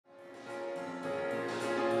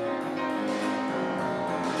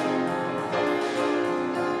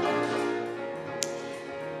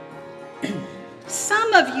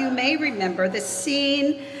of you may remember the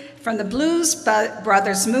scene from the Blues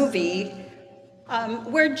Brothers movie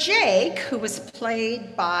where Jake, who was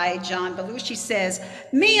played by John Belushi, says,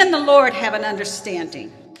 "Me and the Lord have an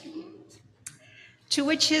understanding." To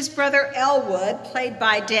which his brother Elwood, played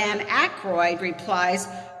by Dan Aykroyd, replies,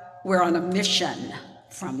 "We're on a mission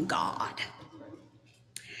from God."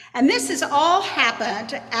 And this has all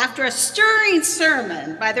happened after a stirring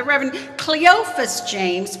sermon by the Reverend Cleophas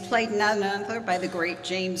James, played none other by the great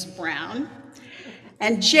James Brown.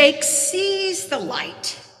 And Jake sees the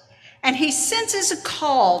light, and he senses a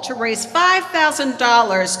call to raise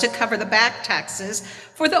 $5,000 to cover the back taxes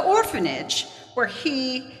for the orphanage where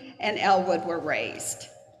he and Elwood were raised.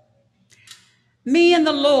 Me and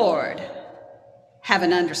the Lord have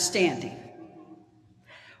an understanding.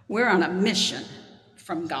 We're on a mission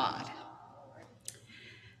from God.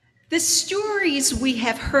 The stories we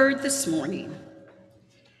have heard this morning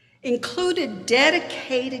included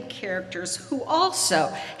dedicated characters who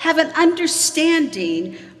also have an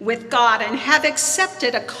understanding with God and have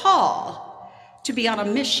accepted a call to be on a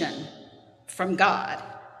mission from God,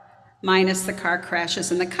 minus the car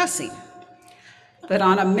crashes and the cussing, but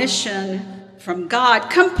on a mission from God,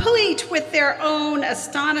 complete with their own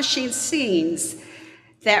astonishing scenes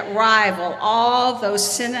that rival all those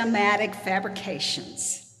cinematic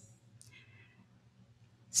fabrications.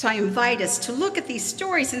 So I invite us to look at these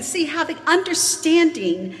stories and see how the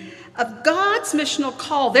understanding of God's missional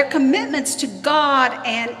call, their commitments to God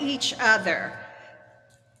and each other,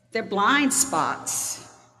 their blind spots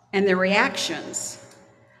and their reactions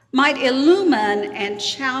might illumine and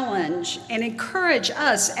challenge and encourage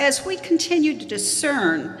us as we continue to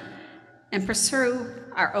discern and pursue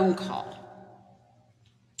our own call.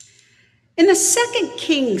 In the 2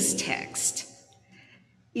 Kings text,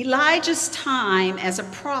 Elijah's time as a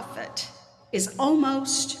prophet is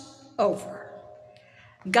almost over.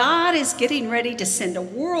 God is getting ready to send a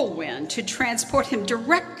whirlwind to transport him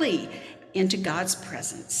directly into God's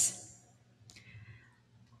presence.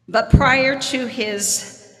 But prior to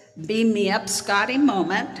his beam me up Scotty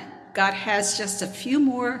moment, God has just a few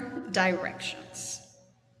more directions.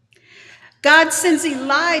 God sends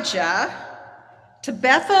Elijah to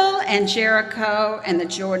Bethel and Jericho and the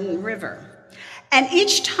Jordan River. And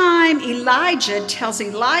each time Elijah tells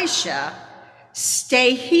Elisha,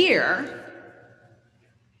 "Stay here,"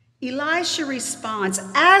 Elisha responds,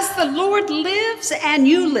 "As the Lord lives and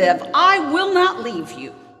you live, I will not leave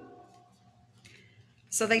you."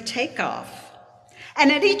 So they take off.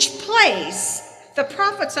 And at each place, the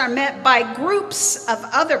prophets are met by groups of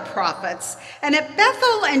other prophets. And at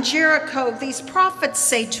Bethel and Jericho, these prophets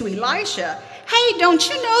say to Elisha, "Hey, don't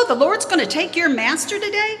you know the Lord's going to take your master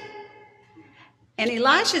today?" And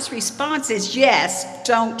Elisha's response is, "Yes,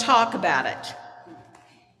 don't talk about it."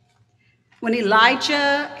 When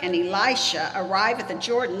Elijah and Elisha arrive at the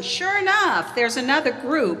Jordan, sure enough, there's another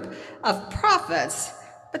group of prophets,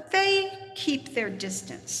 but they keep their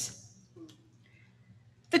distance.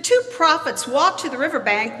 The two prophets walk to the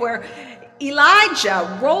riverbank where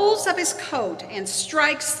Elijah rolls up his coat and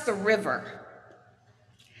strikes the river.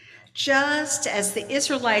 Just as the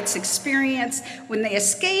Israelites experience when they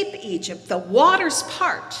escape Egypt, the waters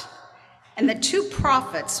part, and the two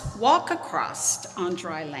prophets walk across on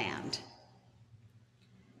dry land.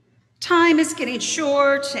 Time is getting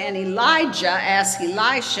short, and Elijah asks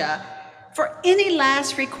Elisha for any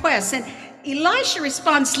last requests, and Elisha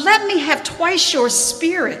responds, "Let me have twice your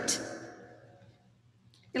spirit."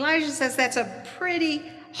 Elijah says that's a pretty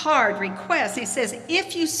hard request. He says,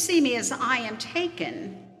 "If you see me as I am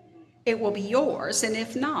taken, it will be yours, and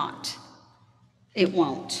if not, it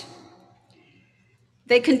won't."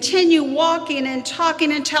 They continue walking and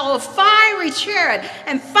talking until a fiery chariot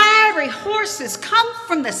and fiery horses come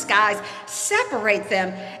from the skies, separate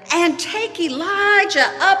them, and take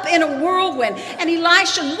Elijah up in a whirlwind. And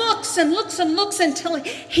Elisha looks and looks and looks until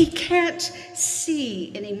he can't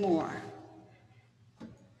see anymore.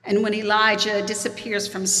 And when Elijah disappears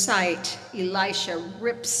from sight, Elisha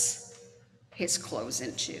rips his clothes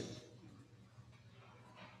in two.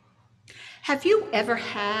 Have you ever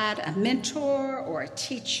had a mentor or a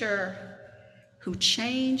teacher who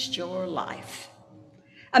changed your life?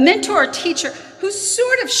 A mentor or teacher who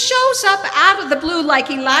sort of shows up out of the blue like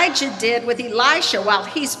Elijah did with Elisha while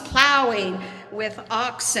he's plowing with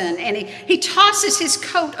oxen, and he tosses his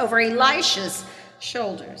coat over Elisha's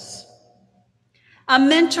shoulders. A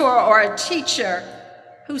mentor or a teacher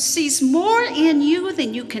who sees more in you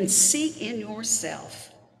than you can see in yourself.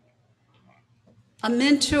 A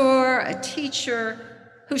mentor, a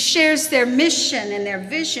teacher who shares their mission and their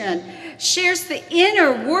vision, shares the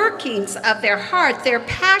inner workings of their heart, their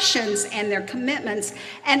passions and their commitments.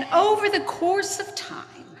 And over the course of time,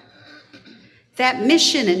 that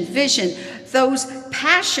mission and vision, those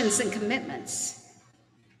passions and commitments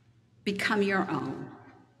become your own.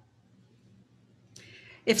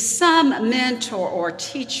 If some mentor or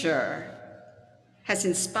teacher has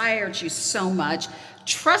inspired you so much,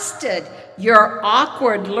 trusted your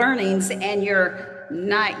awkward learnings and your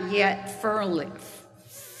not yet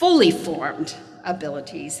fully formed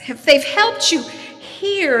abilities, if they've helped you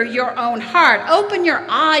hear your own heart, open your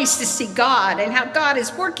eyes to see God and how God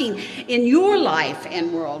is working in your life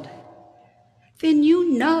and world, then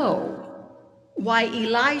you know why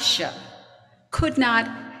Elisha could not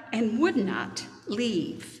and would not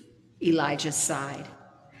leave Elijah's side.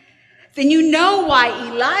 Then you know why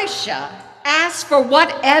Elisha asked for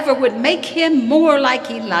whatever would make him more like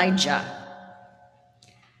Elijah.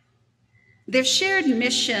 Their shared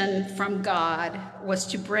mission from God was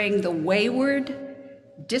to bring the wayward,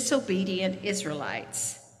 disobedient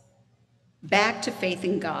Israelites back to faith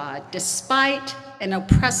in God, despite an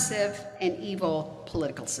oppressive and evil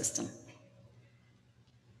political system.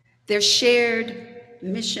 Their shared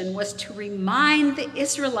mission was to remind the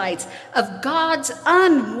Israelites of God's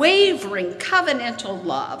unwavering covenantal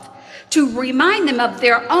love, to remind them of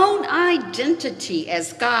their own identity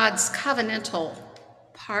as God's covenantal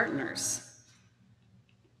partners.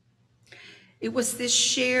 It was this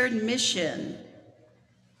shared mission,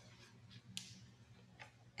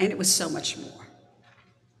 and it was so much more.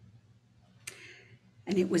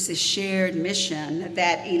 And it was this shared mission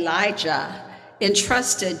that Elijah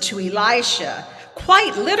entrusted to Elisha,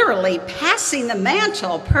 quite literally passing the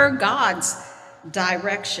mantle per God's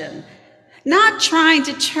direction, not trying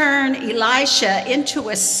to turn Elisha into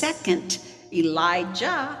a second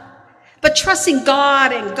Elijah, but trusting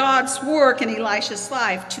God and God's work in Elisha's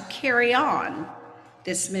life to carry on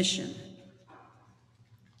this mission.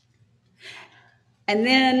 And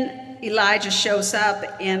then Elijah shows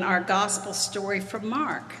up in our gospel story from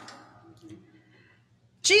Mark.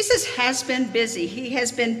 Jesus has been busy. He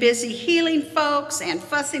has been busy healing folks and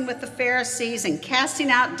fussing with the Pharisees and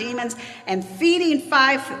casting out demons and feeding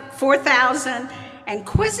 4,000 and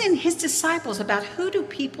quizzing his disciples about who do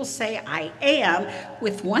people say I am,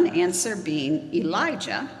 with one answer being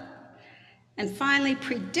Elijah, and finally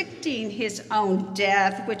predicting his own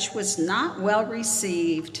death, which was not well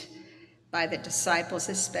received by the disciples,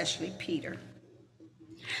 especially Peter.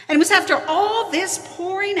 And it was after all this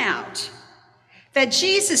pouring out that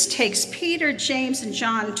Jesus takes Peter, James, and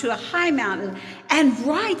John to a high mountain, and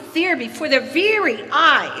right there before their very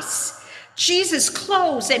eyes, Jesus'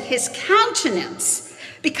 clothes and his countenance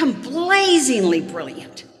become blazingly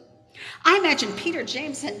brilliant. I imagine Peter,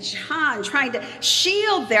 James, and John trying to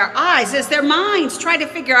shield their eyes as their minds try to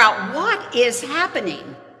figure out what is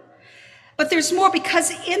happening. But there's more,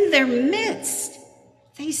 because in their midst,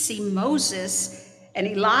 they see Moses and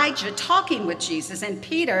Elijah talking with Jesus, and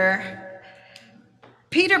Peter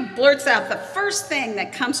blurts out the first thing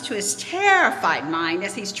that comes to his terrified mind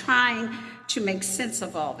as he's trying to make sense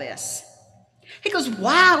of all this. He goes,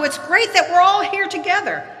 "Wow, it's great that we're all here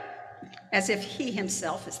together," as if he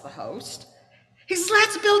himself is the host. He says,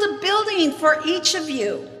 "Let's build a building for each of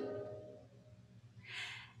you."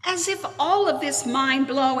 As if all of this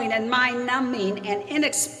mind-blowing and mind-numbing and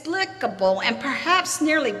inexplicable and perhaps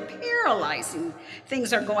nearly paralyzing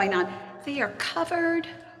things are going on, they are covered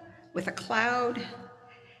with a cloud,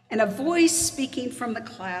 and a voice speaking from the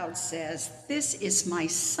cloud says, "This is my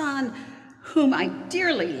son, whom I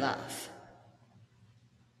dearly love.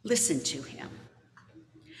 Listen to him."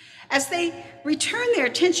 As they return their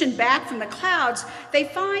attention back from the clouds, they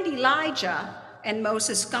find Elijah and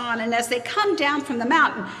Moses gone. And as they come down from the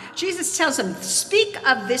mountain, Jesus tells them, "Speak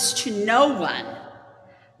of this to no one,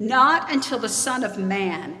 not until the Son of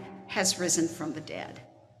Man has risen from the dead."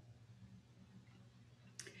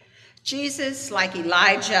 Jesus, like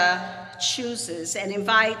Elijah, chooses and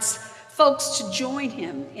invites folks to join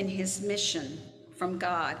him in his mission from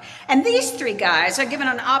God. And these three guys are given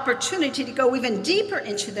an opportunity to go even deeper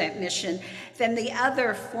into that mission than the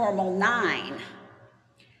other formal 9.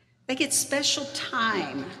 They get special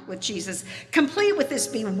time with Jesus, complete with this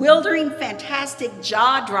bewildering, fantastic,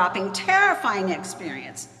 jaw-dropping, terrifying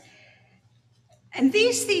experience. And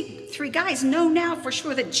these three guys know now for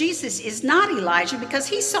sure that Jesus is not Elijah, because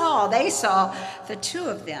they saw the two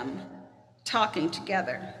of them talking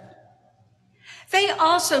together. They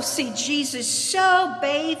also see Jesus so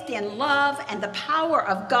bathed in love and the power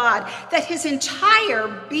of God that his entire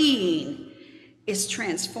being is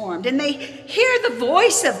transformed, and they hear the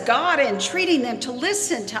voice of God entreating them to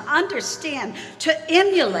listen, to understand, to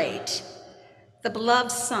emulate the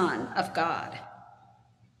beloved Son of God.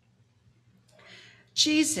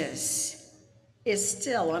 Jesus is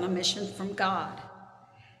still on a mission from God.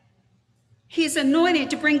 He's anointed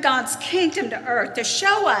to bring God's kingdom to earth, to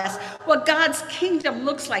show us what God's kingdom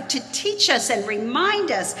looks like, to teach us and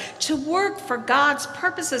remind us to work for God's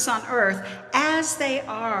purposes on earth as they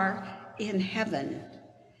are in heaven.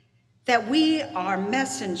 That we are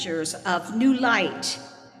messengers of new light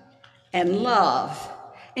and love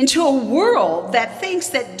into a world that thinks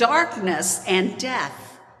that darkness and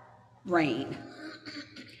death reign.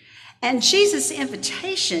 And Jesus'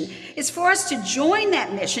 invitation is for us to join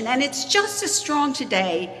that mission, and it's just as strong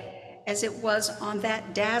today as it was on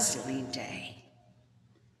that dazzling day.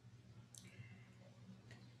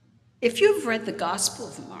 If you've read the Gospel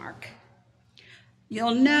of Mark,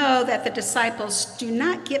 you'll know that the disciples do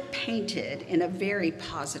not get painted in a very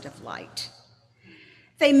positive light.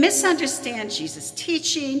 They misunderstand Jesus'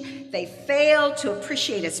 teaching. They fail to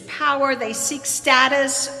appreciate his power. They seek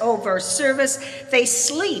status over service. They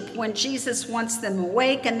sleep when Jesus wants them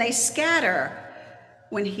awake, and they scatter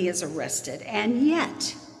when he is arrested. And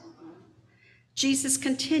yet, Jesus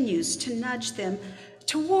continues to nudge them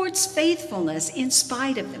towards faithfulness in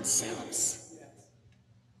spite of themselves.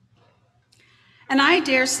 And I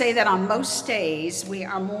dare say that on most days, we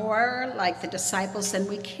are more like the disciples than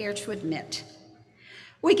we care to admit.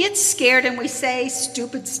 We get scared and we say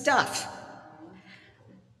stupid stuff.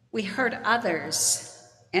 We hurt others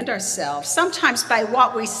and ourselves, sometimes by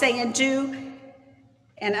what we say and do,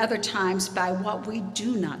 and other times by what we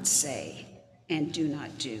do not say and do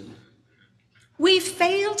not do. We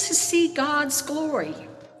fail to see God's glory,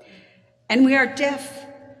 and we are deaf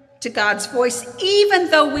to God's voice,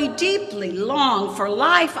 even though we deeply long for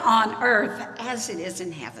life on earth as it is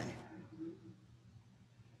in heaven.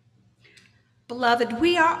 Beloved,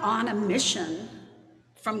 we are on a mission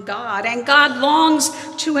from God, and God longs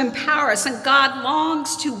to empower us, and God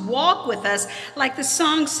longs to walk with us. Like the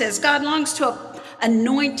song says, God longs to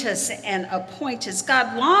anoint us and appoint us.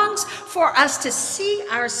 God longs for us to see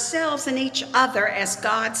ourselves and each other as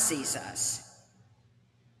God sees us,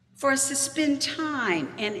 for us to spend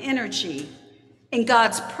time and energy in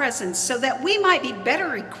God's presence so that we might be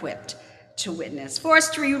better equipped to witness, for us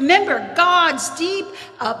to remember God's deep,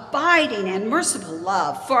 abiding, and merciful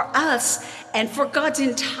love for us and for God's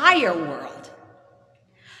entire world.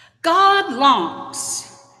 God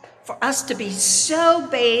longs for us to be so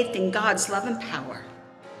bathed in God's love and power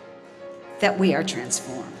that we are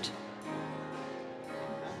transformed.